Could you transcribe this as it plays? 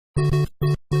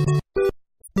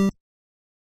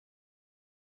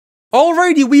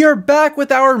Alrighty, we are back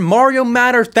with our Mario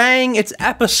Matter thing. It's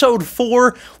episode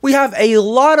 4. We have a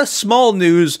lot of small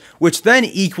news, which then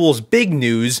equals big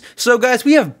news. So guys,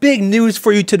 we have big news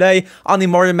for you today on the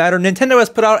Mario Matter. Nintendo has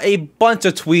put out a bunch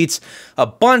of tweets, a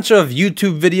bunch of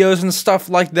YouTube videos and stuff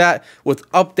like that, with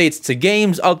updates to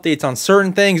games, updates on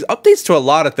certain things, updates to a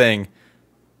lot of things.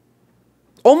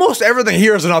 Almost everything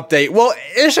here is an update. Well,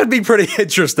 it should be pretty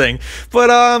interesting.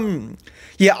 But,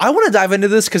 yeah, I want to dive into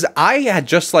this because I had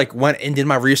just went and did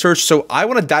my research, so I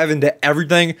want to dive into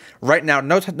everything right now.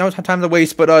 No time to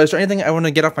waste. But is there anything I want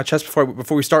to get off my chest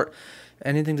before we start?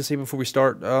 Anything to say before we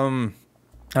start? I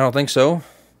don't think so.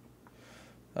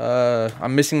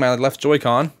 I'm missing my left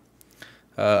Joy-Con.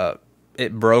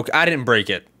 It broke. I didn't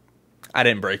break it.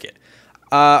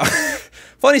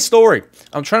 Funny story.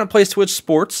 I'm trying to play Switch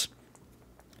Sports.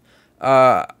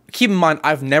 Keep in mind,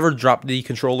 I've never dropped the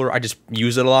controller. I just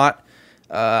use it a lot.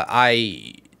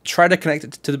 I tried to connect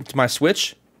it to my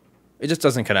Switch. It just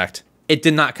doesn't connect. It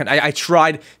did not connect. I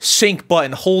tried sync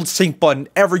button, hold sync button,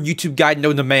 every YouTube guide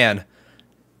known to man.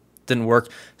 Didn't work.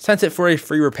 Sent it for a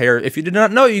free repair. If you did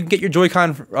not know, you can get your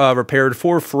Joy-Con repaired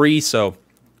for free. So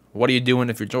what are you doing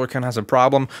if your Joy-Con has a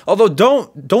problem? Although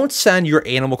don't send your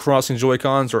Animal Crossing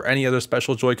Joy-Cons or any other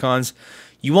special Joy-Cons.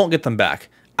 You won't get them back.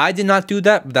 I did not do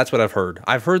that, but that's what I've heard.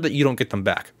 I've heard that you don't get them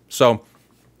back. So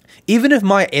even if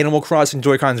my Animal Crossing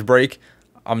Joy-Cons break,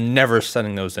 I'm never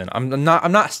sending those in. I'm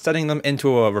not sending them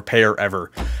into a repair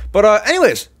ever. But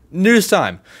anyways, news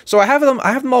time. So I have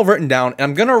them all written down, and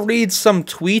I'm gonna read some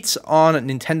tweets on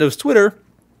Nintendo's Twitter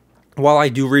while I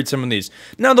do read some of these.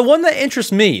 Now, the one that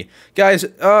interests me, guys,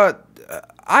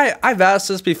 I've asked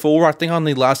this before, I think on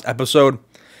the last episode.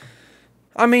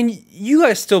 I mean, you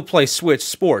guys still play Switch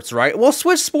Sports, right? Well,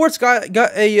 Switch Sports got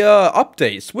a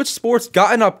update. Switch Sports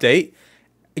got an update.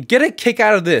 Get a kick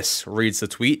out of this, reads the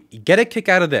tweet. Get a kick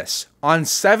out of this. On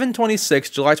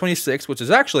July 26, which is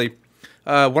actually,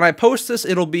 when I post this,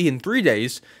 it'll be in 3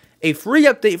 days, a free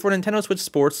update for Nintendo Switch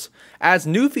Sports adds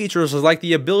new features like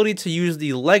the ability to use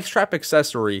the leg strap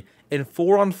accessory in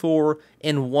 4-on-4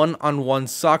 and 1-on-1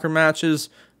 soccer matches.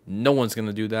 No one's going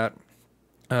to do that.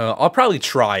 I'll probably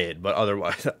try it, but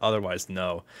otherwise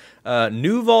no.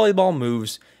 New volleyball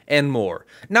moves and more.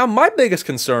 Now, my biggest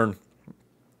concern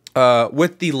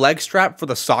with the leg strap for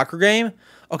the soccer game,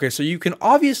 okay, so you can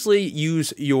obviously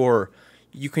use your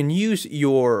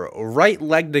right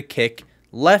leg to kick,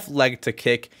 left leg to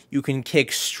kick. You can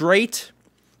kick straight.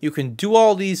 You can do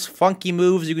all these funky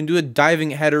moves. You can do a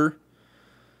diving header.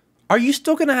 Are you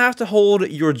still gonna have to hold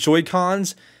your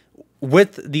Joy-Cons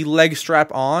with the leg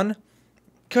strap on?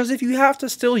 Because if you have to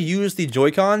still use the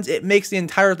Joy-Cons, it makes the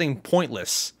entire thing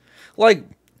pointless. Like,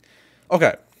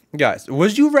 okay, guys,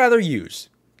 would you rather use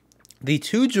the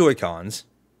 2 Joy-Cons,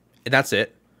 and that's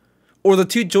it, or the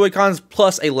 2 Joy-Cons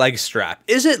plus a leg strap?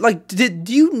 Is it like, do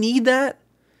you need that?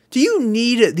 Do you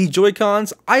need the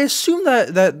Joy-Cons? I assume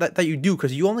that you do,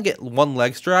 because you only get 1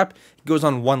 leg strap. It goes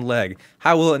on 1 leg.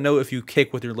 How will it know if you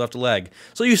kick with your left leg?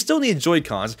 So you still need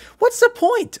Joy-Cons. What's the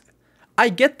point? I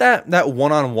get that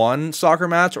 1-on-1 soccer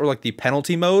match, or like the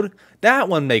penalty mode. That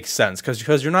one makes sense,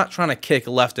 because you're not trying to kick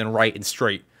left and right and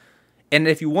straight. And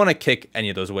if you want to kick any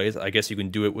of those ways, I guess you can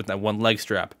do it with that 1 leg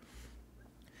strap.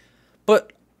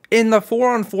 But in the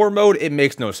 4-on-4 mode, it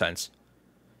makes no sense.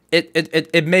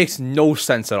 It makes no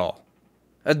sense at all.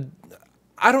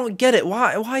 I don't get it.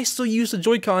 Why still use the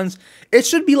Joy-Cons? It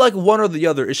should be like one or the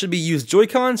other. It should be use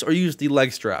Joy-Cons or use the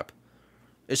leg strap.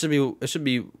 It should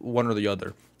be one or the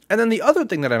other. And then the other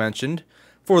thing that I mentioned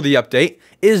for the update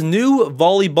is new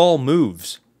volleyball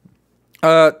moves.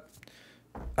 I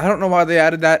don't know why they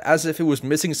added that, as if it was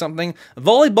missing something.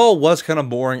 Volleyball was kind of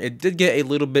boring. It did get a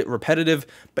little bit repetitive,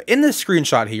 but in this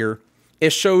screenshot here,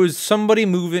 it shows somebody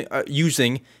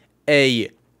using a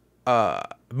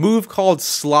move called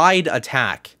slide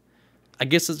attack. I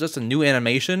guess it's just a new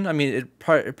animation. I mean,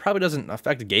 it probably doesn't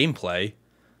affect gameplay.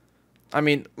 I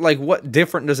mean, like, what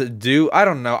different does it do? I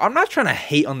don't know. I'm not trying to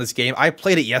hate on this game. I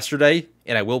played it yesterday,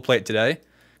 and I will play it today,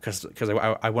 because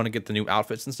I want to get the new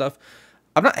outfits and stuff.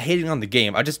 I'm not hating on the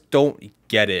game. I just don't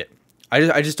get it.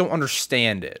 I just don't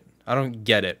understand it. I don't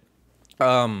get it.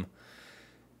 Yeah,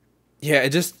 it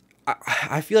just,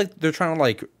 I feel like they're trying to,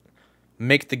 like,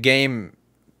 make the game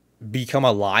become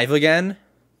alive again,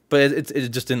 but it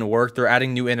just didn't work. They're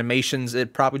adding new animations.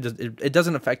 It probably just, it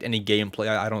doesn't affect any gameplay,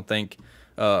 I don't think,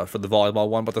 for the volleyball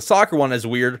one. But the soccer one is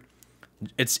weird.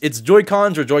 It's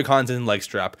Joy-Cons or Joy-Cons and leg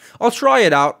strap. I'll try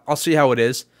it out. I'll see how it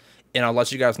is, and I'll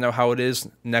let you guys know how it is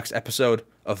next episode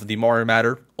of the Mario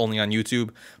Matter, only on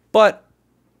YouTube. But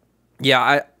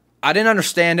yeah, I didn't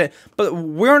understand it, but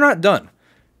we're not done.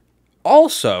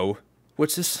 Also,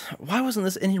 why wasn't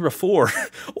this in here before?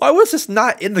 Why was this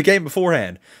not in the game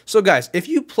beforehand? So guys, if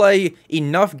you play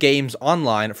enough games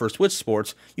online for Switch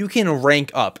Sports, you can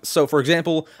rank up. So for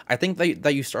example, I think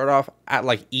that you start off at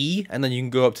like E, and then you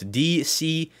can go up to D,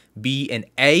 C, B, and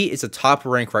A is the top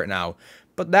rank right now.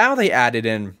 But now they added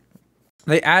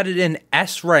in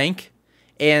S rank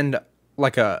and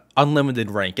like a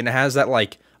unlimited rank, and it has that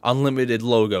like unlimited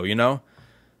logo, you know?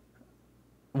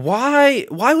 Why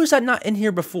was that not in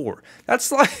here before?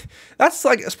 That's like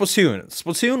Splatoon.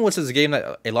 Splatoon, which is a game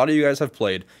that a lot of you guys have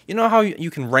played. You know how you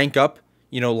can rank up,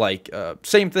 you know, like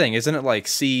same thing, isn't it? Like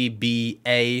C, B,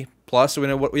 A plus, you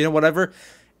know, whatever.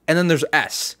 And then there's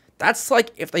S. That's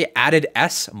like if they added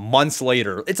S months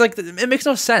later. It's like it makes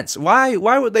no sense. Why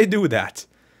would they do that?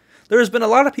 There's been a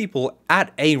lot of people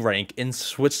at A rank in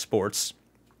Switch Sports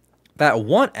that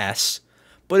want S,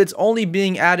 but it's only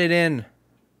being added in.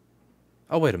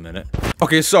 Oh, wait a minute.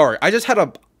 Okay, sorry. I just had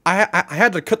I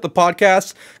had to cut the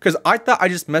podcast because I thought I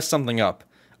just messed something up.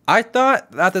 I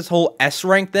thought that this whole S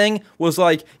rank thing was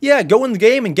like, yeah, go in the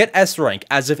game and get S rank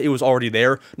as if it was already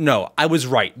there. No, I was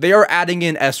right. They are adding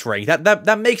in S rank.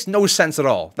 That makes no sense at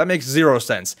all. That makes zero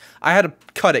sense. I had to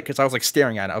cut it because I was like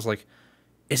staring at it. I was like,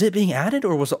 is it being added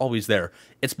or was it always there?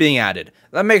 It's being added.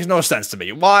 That makes no sense to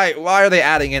me. Why are they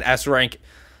adding in S rank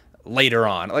later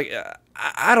on? Like,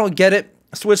 I don't get it.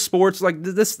 Switch Sports, like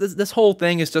this whole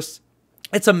thing is just,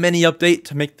 it's a mini update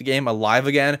to make the game alive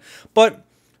again. But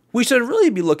we should really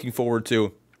be looking forward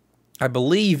to, I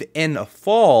believe in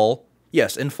fall,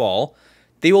 yes, in fall,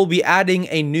 they will be adding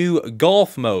a new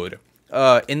golf mode.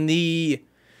 I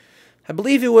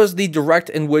believe it was the direct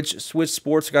in which Switch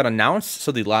Sports got announced,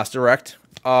 so the last direct,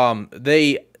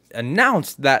 they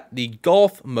announced that the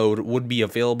golf mode would be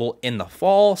available in the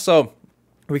fall, so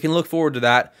we can look forward to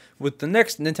that. With the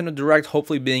next Nintendo Direct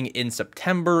hopefully being in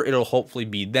September, it'll hopefully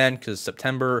be then, because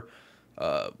September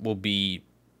will be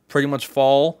pretty much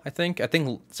fall, I think. I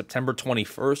think September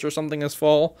 21st or something is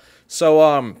fall.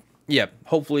 So, yeah,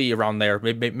 hopefully around there.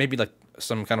 Maybe like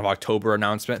some kind of October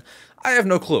announcement. I have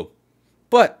no clue.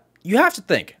 But you have to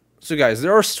think. So, guys,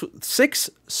 there are 6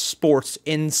 sports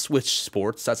in Switch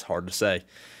Sports. That's hard to say.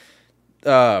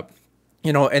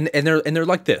 You know, and they're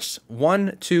like this: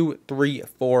 1, 2, 3,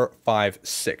 4, 5,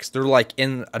 6. They're like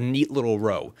in a neat little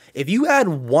row. If you add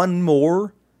one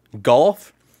more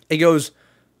golf, it goes.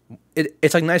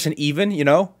 It's like nice and even, you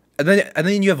know. And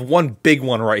then you have one big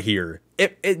one right here.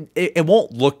 It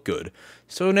won't look good.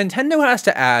 So Nintendo has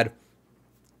to add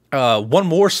one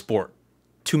more sport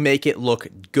to make it look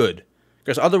good,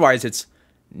 because otherwise it's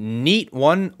neat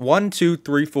 1, 2,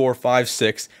 3, 4, 5,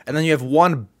 6, and then you have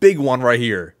one big one right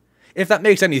here. If that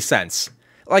makes any sense.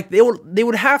 Like, they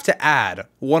would have to add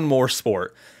one more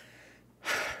sport.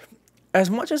 As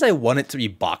much as I want it to be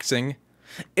boxing,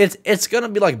 it's gonna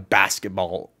be like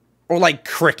basketball or like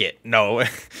cricket. No, it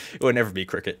would never be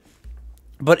cricket.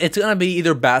 But it's gonna be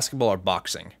either basketball or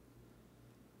boxing.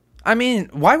 I mean,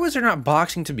 why was there not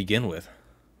boxing to begin with?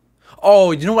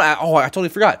 Oh, you know what? I totally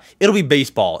forgot. It'll be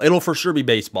baseball. It'll for sure be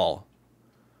baseball.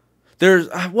 There's,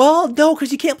 well, no,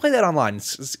 because you can't play that online.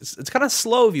 It's kind of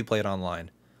slow if you play it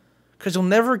online. Because you'll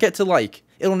never get to, like,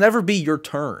 it'll never be your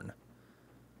turn.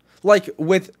 Like,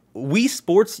 with Wii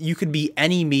Sports, you could be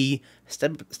any me,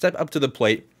 step up to the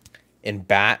plate, and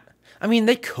bat. I mean,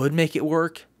 they could make it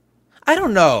work. I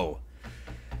don't know.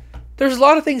 There's a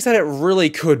lot of things that it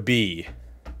really could be.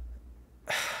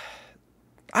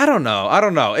 I don't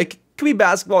know. It could be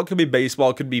basketball, it could be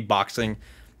baseball, it could be boxing.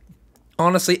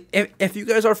 Honestly, if you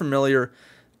guys are familiar,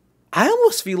 I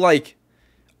almost feel like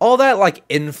all that like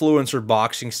influencer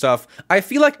boxing stuff, I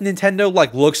feel like Nintendo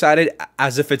like looks at it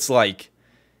as if it's like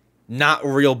not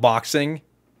real boxing.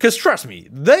 Because trust me,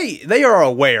 they are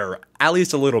aware, at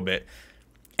least a little bit.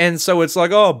 And so it's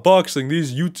like, oh, boxing,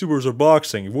 these YouTubers are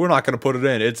boxing. We're not going to put it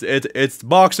in. It's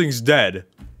boxing's dead.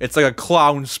 It's like a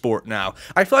clown sport now.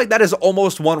 I feel like that is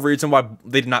almost one reason why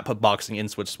they did not put boxing in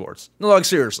Switch Sports. No, like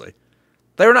seriously.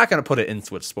 They were not going to put it in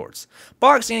Switch Sports.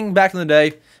 Boxing, back in the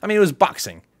day, I mean, it was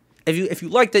boxing. If you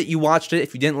liked it, you watched it.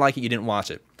 If you didn't like it, you didn't watch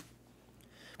it.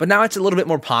 But now it's a little bit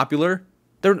more popular.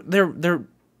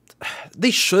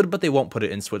 They should, but they won't put it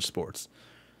in Switch Sports.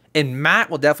 And Matt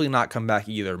will definitely not come back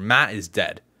either. Matt is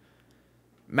dead.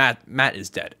 Matt is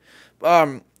dead.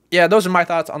 Yeah, those are my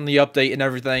thoughts on the update and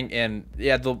everything. And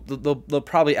yeah, they'll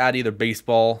probably add either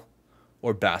baseball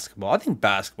or basketball. I think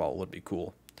basketball would be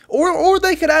cool. Or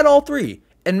they could add all 3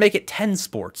 and make it 10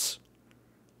 sports.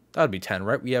 That would be 10,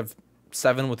 right? We have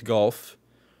 7 with golf,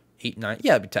 8, 9.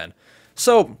 Yeah, it'd be 10.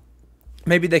 So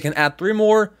maybe they can add 3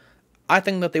 more. I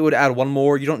think that they would add one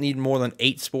more. You don't need more than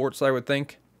 8 sports, I would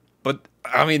think. But,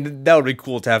 I mean, that would be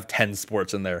cool to have 10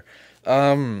 sports in there.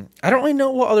 I don't really know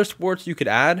what other sports you could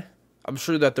add. I'm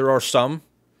sure that there are some.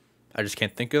 I just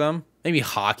can't think of them. Maybe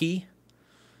hockey?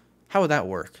 How would that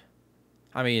work?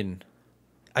 I mean,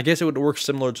 I guess it would work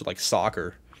similar to, like,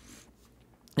 soccer.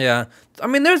 Yeah. I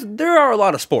mean, there are a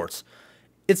lot of sports.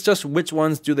 It's just which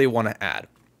ones do they want to add?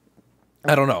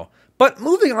 I don't know. But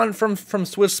moving on from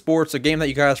Swiss Sports, a game that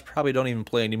you guys probably don't even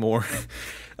play anymore.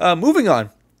 Moving on.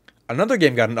 Another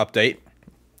game got an update.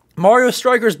 Mario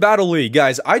Strikers Battle League.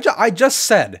 Guys, I just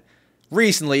said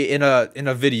recently in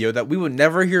a video that we would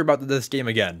never hear about this game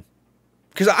again.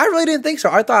 Because I really didn't think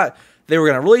so. I thought they were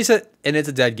going to release it and it's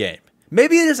a dead game.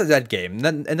 Maybe it is a dead game,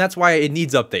 and that's why it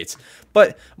needs updates.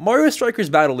 But Mario Strikers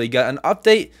Battle League got an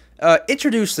update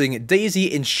introducing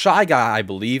Daisy and Shy Guy, I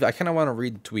believe. I kind of want to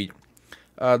read the tweet.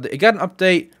 It got an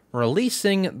update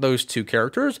releasing those 2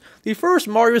 characters. The first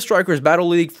Mario Strikers Battle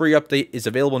League free update is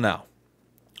available now.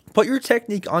 Put your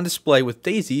technique on display with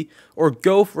Daisy, or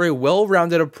go for a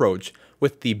well-rounded approach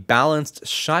with the balanced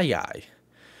Shy Guy.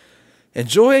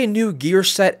 Enjoy a new gear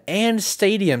set and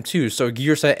stadium too. So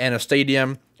gear set and a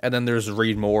stadium, and then there's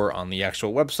read more on the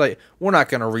actual website. We're not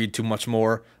going to read too much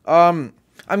more.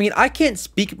 I mean, I can't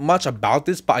speak much about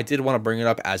this, but I did want to bring it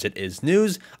up as it is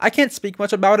news. I can't speak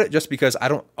much about it just because I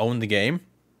don't own the game.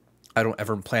 I don't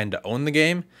ever plan to own the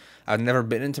game. I've never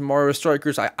been into Mario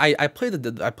Strikers. I played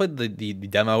the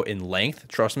demo in length.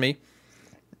 Trust me.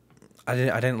 I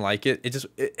didn't like it.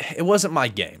 It wasn't my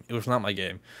game. It was not my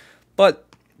game. But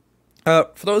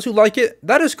for those who like it,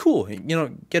 that is cool. You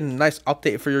know, get a nice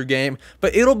update for your game.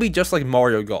 But it'll be just like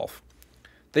Mario Golf.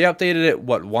 They updated it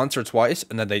once or twice,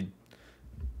 and then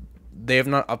they have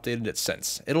not updated it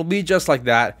since. It'll be just like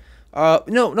that.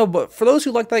 No, but for those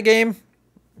who like that game,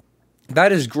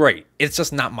 that is great. It's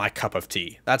just not my cup of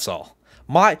tea. That's all.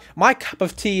 My cup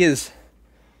of tea is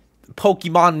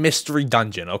Pokemon Mystery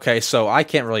Dungeon, okay? So I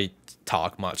can't really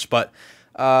talk much, but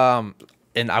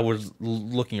and I was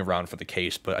looking around for the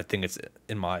case, but I think it's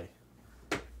in my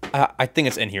I think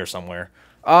it's in here somewhere.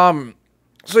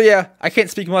 So yeah, I can't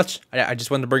speak much. I just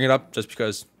wanted to bring it up just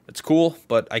because it's cool,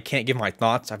 but I can't give my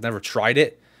thoughts. I've never tried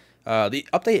it. The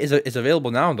update is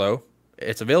available now, though.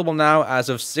 It's available now as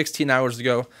of 16 hours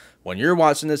ago. When you're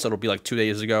watching this, it'll be like 2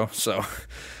 days ago. So,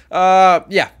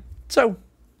 yeah. So,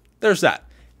 there's that.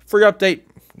 Free update.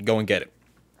 Go and get it.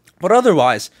 But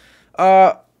otherwise,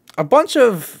 a bunch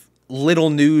of little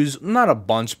news. Not a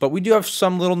bunch, but we do have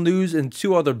some little news and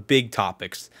 2 other big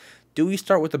topics. Do we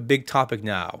start with the big topic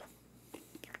now?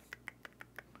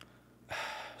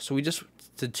 So we just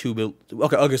did 2...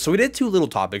 Okay, so we did 2 little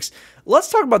topics.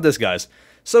 Let's talk about this, guys.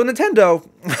 So Nintendo...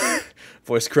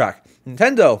 voice crack.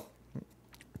 Nintendo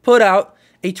put out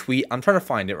a tweet. I'm trying to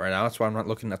find it right now. That's why I'm not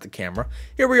looking at the camera.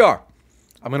 Here we are.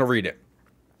 I'm going to read it.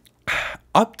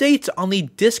 Updates on the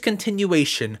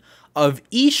discontinuation of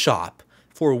eShop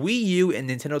for Wii U and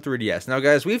Nintendo 3DS. Now,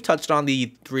 guys, we've touched on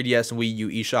the 3DS and Wii U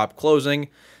eShop closing,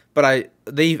 but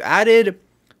they've added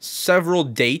several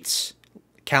dates,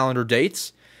 calendar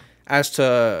dates, as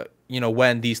to, you know,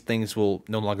 when these things will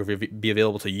no longer be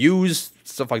available to use,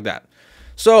 stuff like that.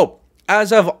 So,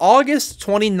 as of August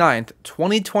 29th,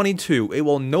 2022, it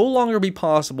will no longer be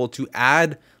possible to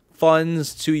add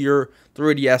funds to your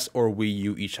 3DS or Wii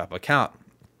U eShop account.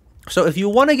 So if you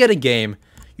want to get a game,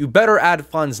 you better add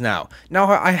funds now. Now,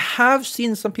 I have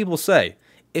seen some people say,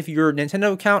 if your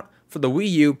Nintendo account for the Wii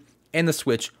U and the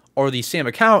Switch are the same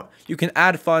account, you can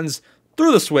add funds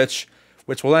through the Switch,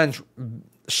 which will then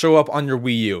show up on your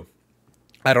Wii U.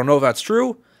 I don't know if that's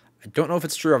true. I don't know if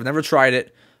it's true. I've never tried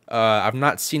it. I've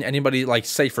not seen anybody like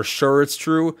say for sure it's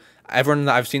true. Everyone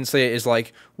that I've seen say it is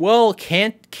like, well,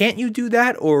 can't you do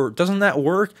that, or doesn't that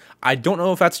work? I don't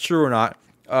know if that's true or not.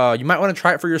 You might want to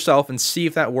try it for yourself and see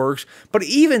if that works. But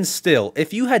even still,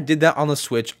 if you had did that on the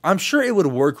Switch, I'm sure it would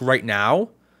work right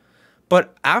now.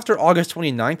 But after August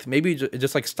 29th, maybe it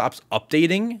just like stops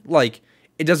updating. Like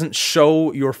it doesn't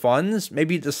show your funds.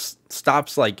 Maybe it just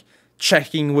stops like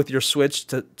checking with your Switch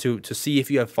to see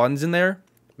if you have funds in there.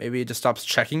 Maybe it just stops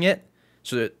checking it,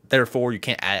 so that therefore you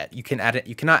can't add it.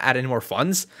 You cannot add any more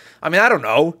funds. I mean, I don't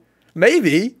know.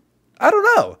 Maybe. I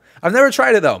don't know. I've never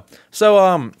tried it though.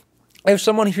 So if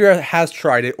someone here has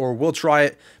tried it or will try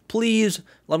it, please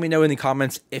let me know in the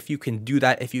comments if you can do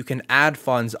that. If you can add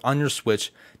funds on your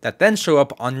Switch that then show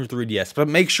up on your 3DS. But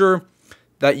make sure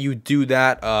that you do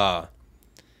that.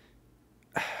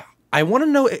 I want to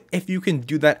know if you can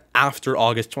do that after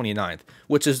August 29th,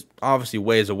 which is obviously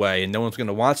ways away, and no one's going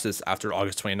to watch this after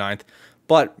August 29th.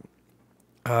 But,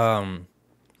 yeah,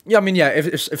 I mean, yeah,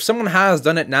 if someone has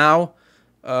done it now,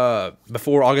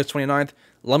 before August 29th,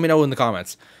 let me know in the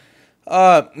comments.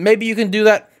 Maybe you can do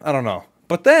that. I don't know.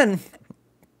 But then,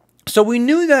 so we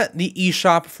knew that the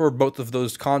eShop for both of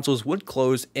those consoles would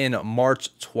close in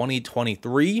March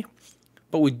 2023,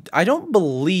 but I don't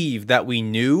believe that we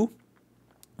knew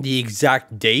the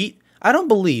exact date. I don't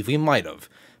believe we might have,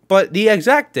 but the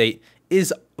exact date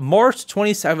is March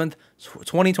 27th,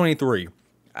 2023.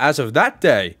 As of that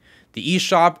day, the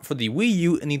eShop for the Wii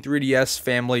U and the 3DS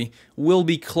family will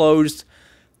be closed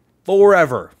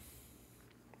forever.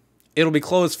 It'll be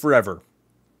closed forever.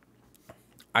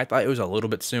 I thought it was a little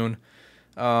bit soon.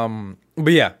 But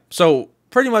yeah, so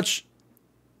pretty much,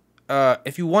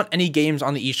 if you want any games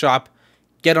on the eShop,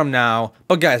 get them now.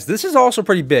 But guys, this is also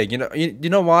pretty big. You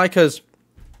know why? Because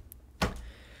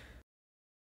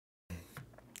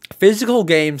physical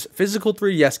games, physical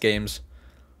 3DS games,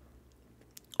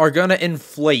 are gonna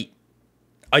inflate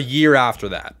a year after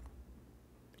that.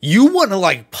 You want to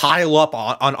like pile up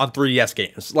on 3DS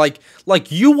games, like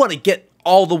you want to get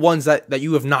all the ones that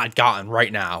you have not gotten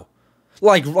right now.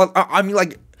 Like, I mean,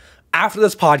 like, after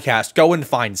this podcast, go and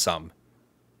find some.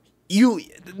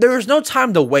 There's no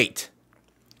time to wait.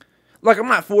 Like, I'm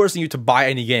not forcing you to buy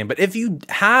any game, but if you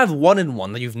have one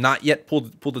that you've not yet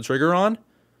pulled the trigger on,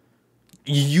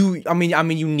 I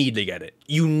mean, you need to get it.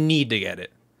 You need to get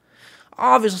it.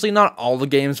 Obviously, not all the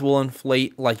games will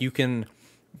inflate. Like, you can,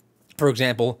 for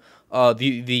example,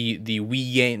 the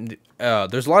Wii game.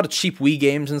 There's a lot of cheap Wii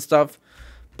games and stuff,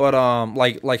 but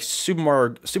like Super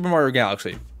Mario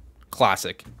Galaxy,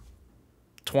 classic,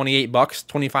 $28,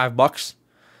 $25.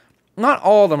 Not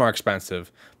all of them are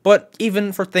expensive, but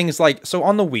even for things like, so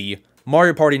on the Wii,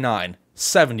 Mario Party 9,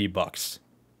 $70,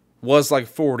 was like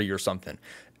 40 or something.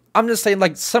 I'm just saying,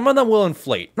 like, some of them will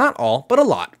inflate. Not all, but a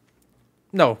lot.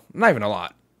 No, not even a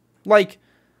lot. Like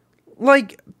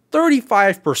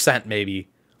 35% maybe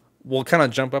will kind of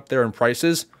jump up there in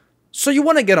prices. So you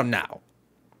want to get them now.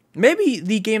 Maybe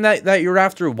the game that you're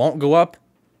after won't go up,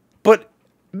 but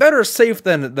better safe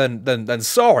than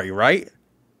sorry, right?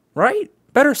 Right?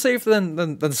 Better safe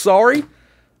than sorry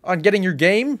on getting your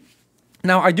game.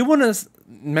 Now, I do want to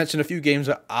mention a few games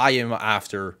that I am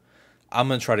after. I'm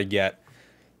going to try to get.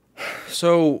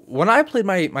 So, when I played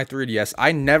my 3DS,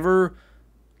 I never,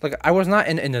 like, I was not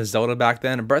into Zelda back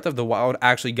then. Breath of the Wild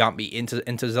actually got me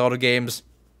into Zelda games.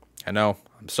 I know,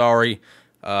 I'm sorry.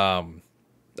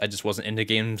 I just wasn't into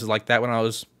games like that when I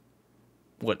was,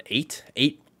 what, 8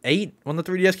 when the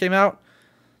 3DS came out?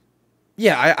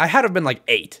 Yeah, I had to have been like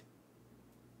 8.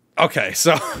 Okay,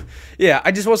 so, yeah,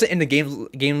 I just wasn't into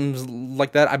games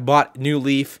like that. I bought New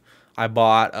Leaf. I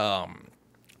bought,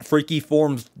 Freaky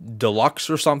Forms Deluxe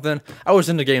or something. I was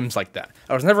into games like that.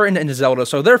 I was never into Zelda,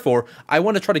 so therefore, I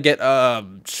want to try to get,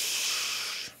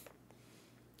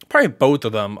 probably both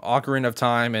of them, Ocarina of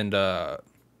Time and,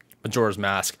 Majora's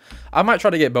Mask. I might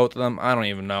try to get both of them. I don't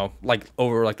even know. Like,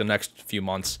 over, like, the next few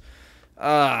months. Is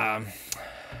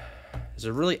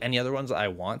there really any other ones that I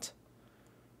want?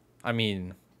 I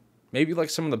mean, maybe,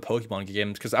 like, some of the Pokemon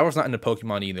games, because I was not into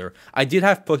Pokemon either. I did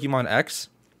have Pokemon X.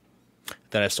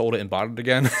 Then I sold it and bought it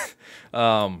again.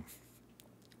 But,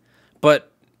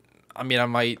 I mean, I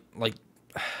might, like,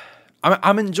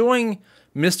 I'm enjoying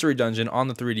Mystery Dungeon on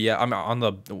the 3DS. I'm on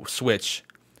the Switch.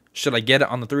 Should I get it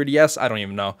on the 3DS? I don't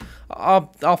even know.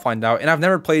 I'll find out. And I've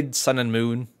never played Sun and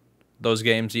Moon, those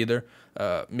games either.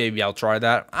 Maybe I'll try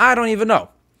that. I don't even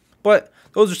know. But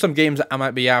those are some games that I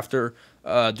might be after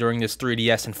during this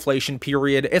 3DS inflation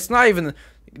period. It's not even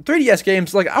 3DS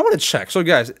games. Like, I want to check. So,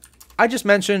 guys, I just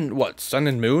mentioned, what, Sun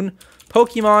and Moon?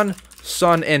 Pokemon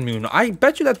Sun and Moon. I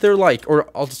bet you that they're like, or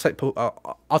I'll just type,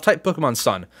 I'll type Pokemon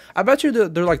Sun. I bet you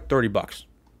they're like $30.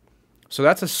 So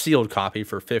that's a sealed copy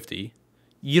for $50.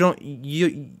 You don't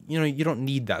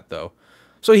need that though.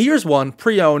 So here's one,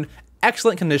 pre-owned,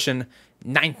 excellent condition,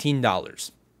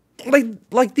 $19.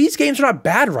 Like these games are not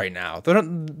bad right now. They're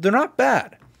not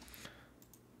bad.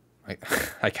 I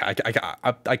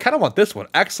kind of want this one,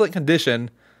 excellent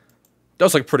condition.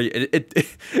 Does look pretty.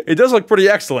 It does look pretty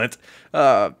excellent.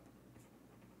 So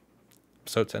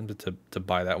tempted to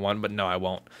buy that one, but no, I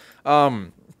won't.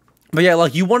 But yeah,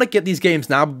 like, you want to get these games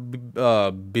now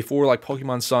before, like,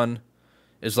 Pokemon Sun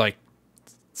is like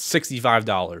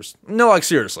 $65. No, like,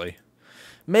 seriously.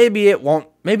 Maybe it won't.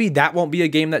 Maybe that won't be a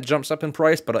game that jumps up in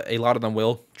price, but a lot of them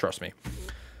will. Trust me.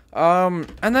 And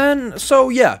then, so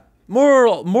yeah.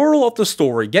 Moral of the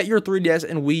story: get your 3DS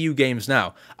and Wii U games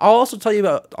now. I'll tell you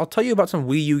about some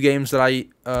Wii U games that I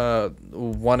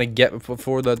want to get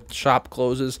before the shop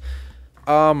closes.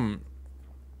 I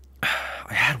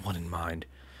had one in mind.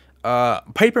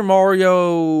 Paper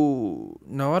Mario.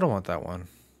 No, I don't want that one.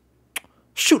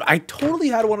 Shoot, I totally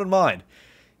had one in mind.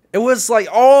 It was like,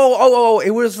 oh,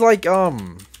 it was like, I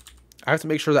have to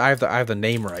make sure that I have the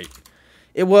name right.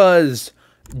 It was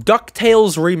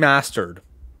DuckTales Remastered.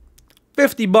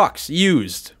 $50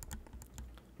 used.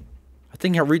 I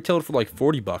think it retailed for like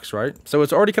 $40, right? So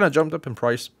it's already kind of jumped up in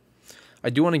price. I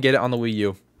do want to get it on the Wii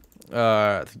U.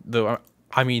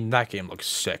 I mean, that game looks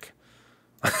sick.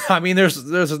 I mean,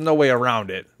 there's no way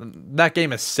around it. That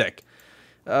game is sick.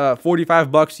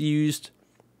 $45 used.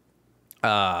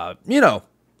 You know,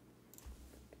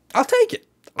 I'll take it.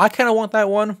 I kind of want that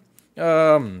one.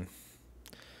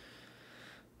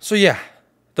 So yeah,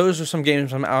 those are some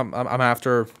games I'm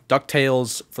after.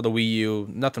 DuckTales for the Wii U,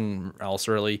 nothing else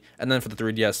really. And then for the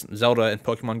 3DS, Zelda and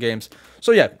Pokemon games.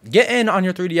 So yeah, get in on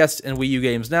your 3DS and Wii U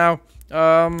games now.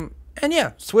 And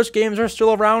yeah, Switch games are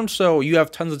still around, so you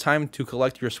have tons of time to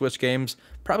collect your Switch games.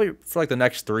 Probably for like the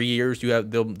next 3 years,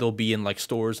 they'll be in like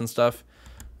stores and stuff.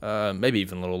 Maybe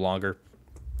even a little longer.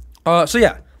 So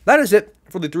yeah, that is it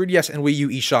for the 3DS and Wii U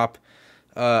eShop.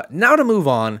 Now to move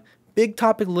on. Big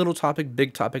topic, little topic,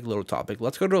 big topic, little topic.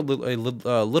 Let's go to a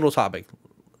little topic.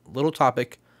 Little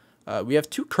topic. We have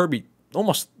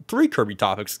almost three Kirby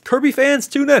topics. Kirby fans,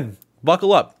 tune in.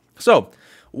 Buckle up. So,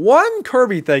 one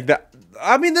Kirby thing that,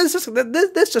 I mean, this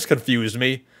just confused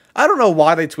me. I don't know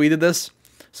why they tweeted this.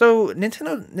 So,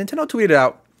 Nintendo tweeted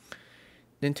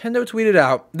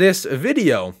out this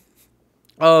video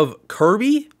of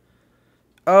Kirby.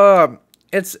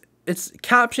 It's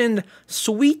captioned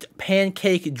 "Sweet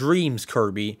Pancake Dreams,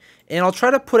 Kirby," and I'll try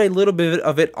to put a little bit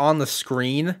of it on the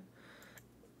screen.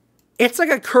 It's like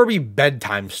a Kirby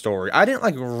bedtime story. I didn't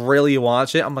like really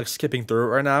watch it. I'm like skipping through it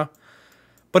right now,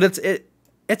 but it's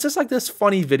just like this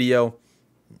funny video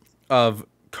of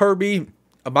Kirby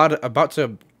about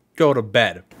to go to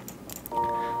bed.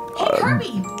 Hey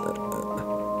Kirby,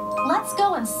 let's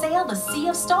go and sail the Sea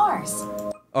of Stars.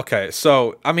 Okay,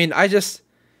 so I mean,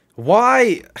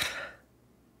 why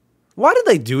did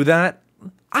they do that?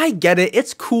 I get it.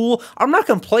 It's cool. I'm not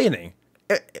complaining.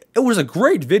 It was a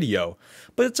great video.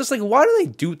 But it's just like, why do they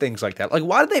do things like that? Like,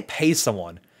 why do they pay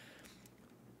someone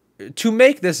to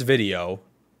make this video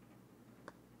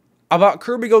about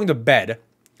Kirby going to bed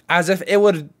as if it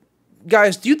would...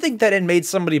 Guys, do you think that it made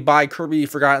somebody buy Kirby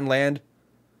Forgotten Land?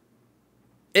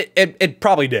 It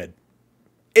probably did.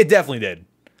 It definitely did.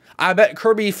 I bet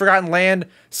Kirby Forgotten Land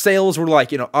sales were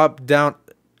like, you know, up, down,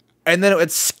 and then it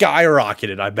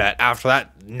skyrocketed, I bet, after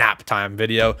that nap time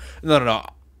video. No.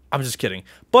 I'm just kidding.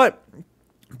 But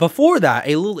before that,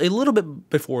 a little bit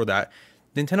before that,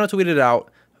 Nintendo tweeted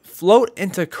out, float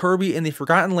into Kirby in the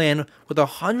Forgotten Land with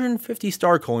 150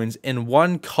 star coins in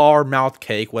one car mouth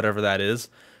cake, whatever that is.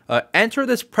 Enter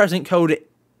this present code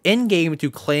in-game to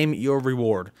claim your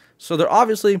reward. So they're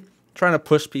obviously trying to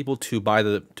push people to buy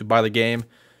the game.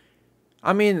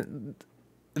 I mean,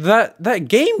 that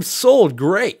game sold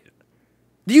great.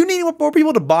 Do you need more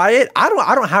people to buy it? I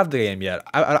don't have the game yet.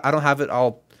 I don't have it.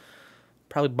 I'll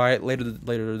probably buy it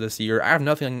later this year. I have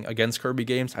nothing against Kirby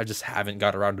games. I just haven't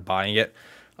got around to buying it.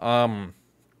 I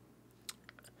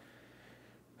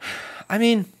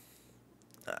mean,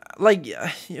 like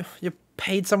you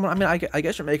paid someone. I mean, I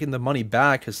guess you're making the money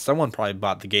back because someone probably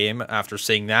bought the game after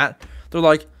seeing that. They're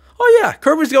like, oh yeah,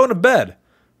 Kirby's going to bed.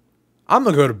 I'm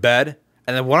gonna go to bed.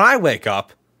 And then when I wake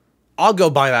up, I'll go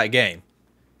buy that game.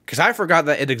 Because I forgot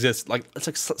that it exists. Like, it's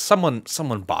like someone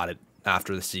bought it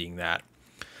after seeing that.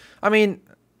 I mean,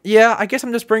 yeah, I guess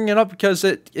I'm just bringing it up because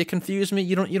it confused me.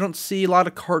 You don't see a lot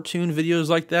of cartoon videos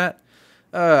like that.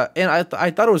 And I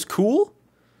thought it was cool,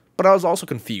 but I was also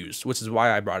confused, which is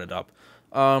why I brought it up.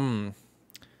 Kind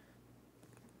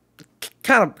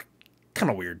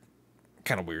of weird.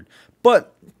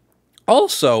 But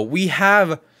also, we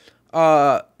have...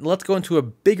 let's go into a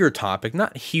bigger topic,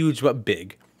 not huge, but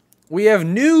big. We have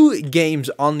new games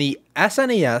on the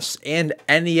SNES and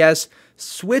NES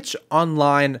Switch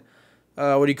Online,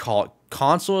 what do you call it?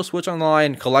 Console Switch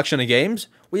Online collection of games.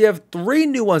 We have 3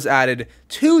 new ones added,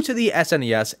 2 to the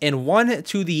SNES and 1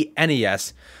 to the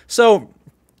NES. So,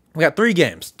 we got 3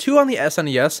 games, 2 on the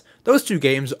SNES. Those 2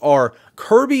 games are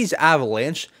Kirby's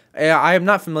Avalanche. I am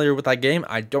not familiar with that game.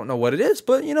 I don't know what it is,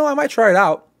 but, you know, I might try it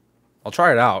out. I'll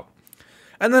try it out.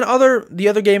 And then the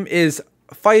other game is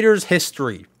Fighter's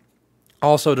History.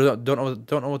 Also, don't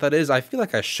know what that is. I feel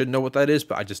like I should know what that is,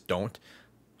 but I just don't.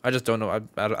 I just don't know. I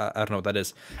don't know what that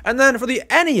is. And then for the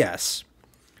NES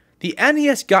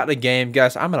got a game,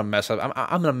 guys. I'm gonna mess up.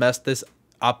 I'm gonna mess this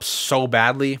up so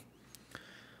badly.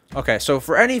 Okay, so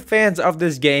for any fans of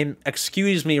this game,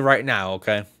 excuse me right now.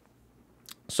 Okay.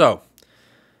 So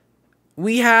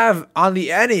we have on the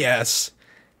NES.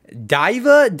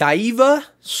 Daiva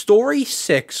Story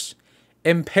 6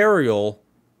 Imperial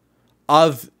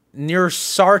of near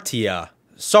Sarita.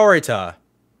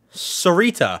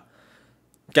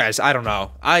 Guys, I don't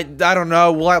know. I don't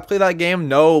know. Will I play that game?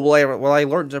 No. Will I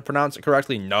learn to pronounce it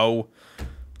correctly? No.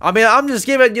 I mean, I'm just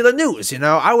giving you the news, you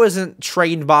know. I wasn't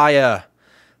trained by a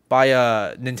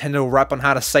Nintendo rep on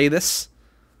how to say this.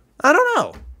 I don't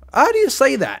know. How do you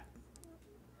say that?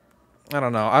 I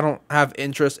don't know. I don't have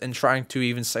interest in trying to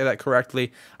even say that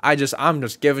correctly. I'm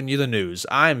just giving you the news.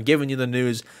 I'm giving you the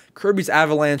news. Kirby's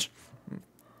Avalanche.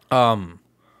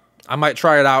 I might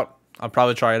try it out. I'll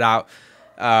probably try it out.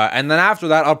 And then after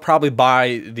that, I'll probably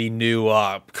buy the new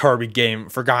Kirby game,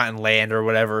 Forgotten Land or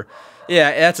whatever.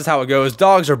 Yeah, that's just how it goes.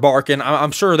 Dogs are barking.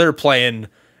 I'm sure they're playing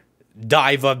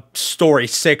Diva Story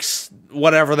 6,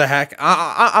 whatever the heck.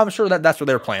 I'm sure that's what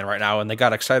they're playing right now, and they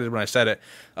got excited when I said it.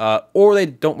 Or they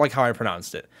don't like how I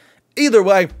pronounced it. Either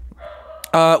way,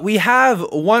 we have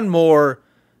one more.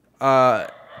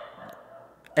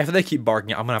 If they keep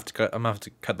barking, I'm gonna have to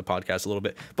cut the podcast a little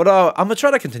bit. But I'm gonna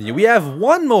try to continue. We have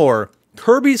one more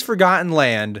Kirby's Forgotten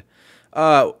Land.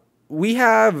 We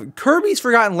have Kirby's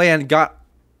Forgotten Land got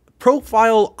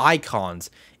profile icons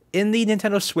in the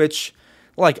Nintendo Switch,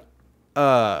 like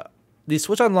the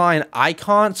Switch Online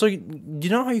icon. So you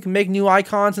know how you can make new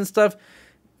icons and stuff?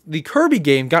 The Kirby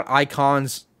game got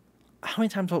icons. How many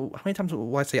times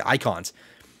will I say icons?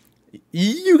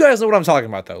 You guys know what I'm talking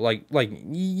about, though. Like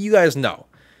you guys know.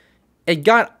 It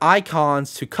got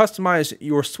icons to customize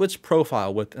your Switch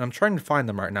profile with, and I'm trying to find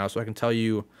them right now so I can tell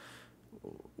you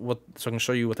so I can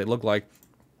show you what they look like.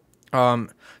 Icon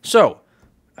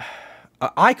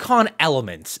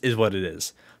elements is what it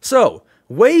is. So,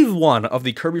 Wave 1 of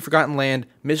the Kirby Forgotten Land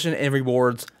mission and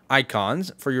rewards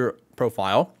icons for your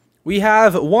profile. We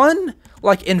have one,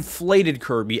 like, inflated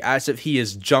Kirby as if he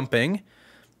is jumping.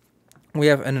 We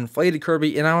have an inflated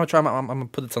Kirby, and I'm gonna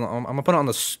put it on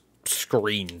the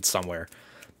screen somewhere.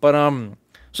 But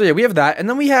so yeah, we have that, and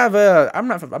then we have I'm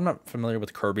not familiar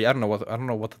with Kirby. I don't know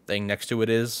what the thing next to it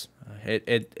is.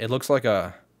 It looks like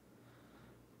a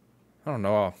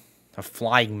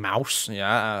flying mouse.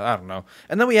 Yeah, I don't know.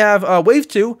 And then we have Wave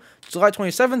 2, July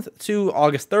 27th to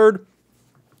August 3rd.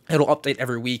 It'll update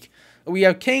every week. We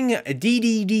have King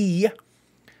DDD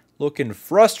looking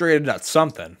frustrated at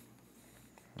something.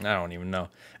 I don't even know.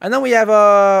 And then we have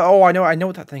I know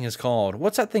what that thing is called.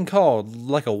 What's that thing called?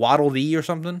 Like a Waddle Dee or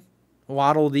something?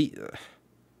 Waddle Dee.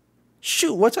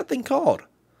 Shoot, what's that thing called?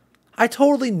 I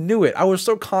totally knew it. I was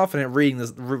so confident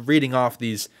reading off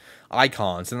these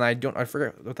icons, and I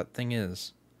forget what that thing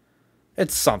is.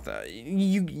 It's something.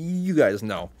 You guys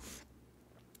know.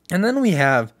 And then we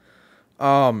have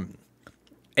a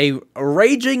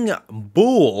Raging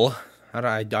Bull.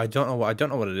 I don't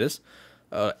know what it is.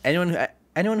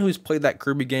 Anyone who's played that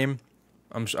Kirby game,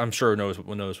 I'm sure knows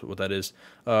what that is.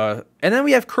 And then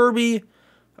we have Kirby.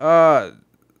 What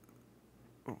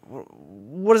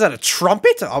is that? A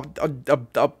trumpet?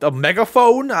 A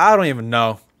megaphone? I don't even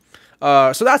know.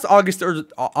 So that's August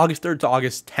 3rd to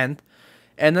August 10th.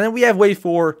 And then we have Wave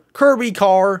 4, Kirby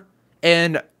Car,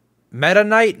 and Mega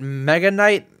Knight.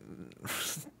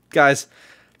 Guys,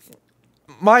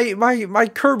 my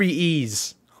Kirby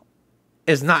Ease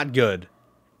is not good.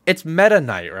 It's Meta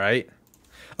Knight, right?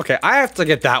 Okay, I have to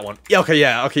get that one.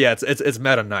 Okay, it's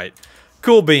Meta Knight.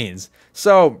 Cool beans.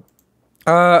 So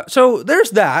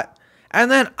there's that. And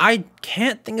then I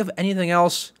can't think of anything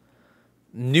else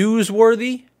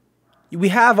newsworthy. We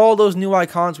have all those new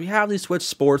icons. We have these Switch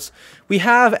Sports. We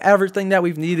have everything that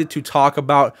we've needed to talk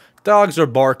about. Dogs are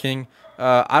barking.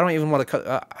 I don't want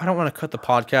to cut the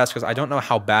podcast because I don't know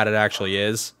how bad it actually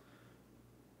is.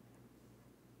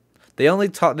 They only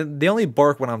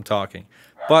bark when I'm talking.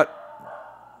 But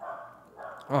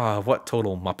what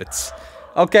total Muppets.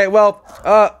 Okay, well,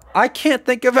 I can't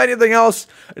think of anything else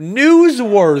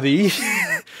newsworthy.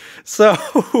 So,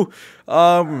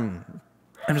 I'm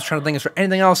just trying to think of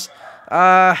anything else.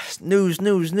 News.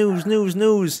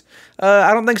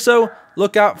 I don't think so.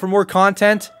 Look out for more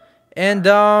content. And,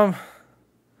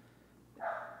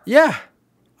 yeah.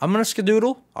 I'm gonna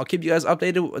skedoodle. I'll keep you guys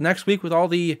updated next week with all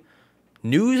the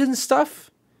news and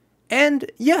stuff.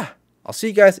 And, yeah. I'll see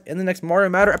you guys in the next Mario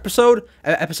Matter episode.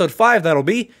 Episode 5, that'll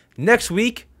be next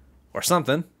week. Or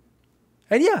something.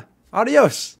 And, yeah.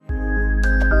 Adios.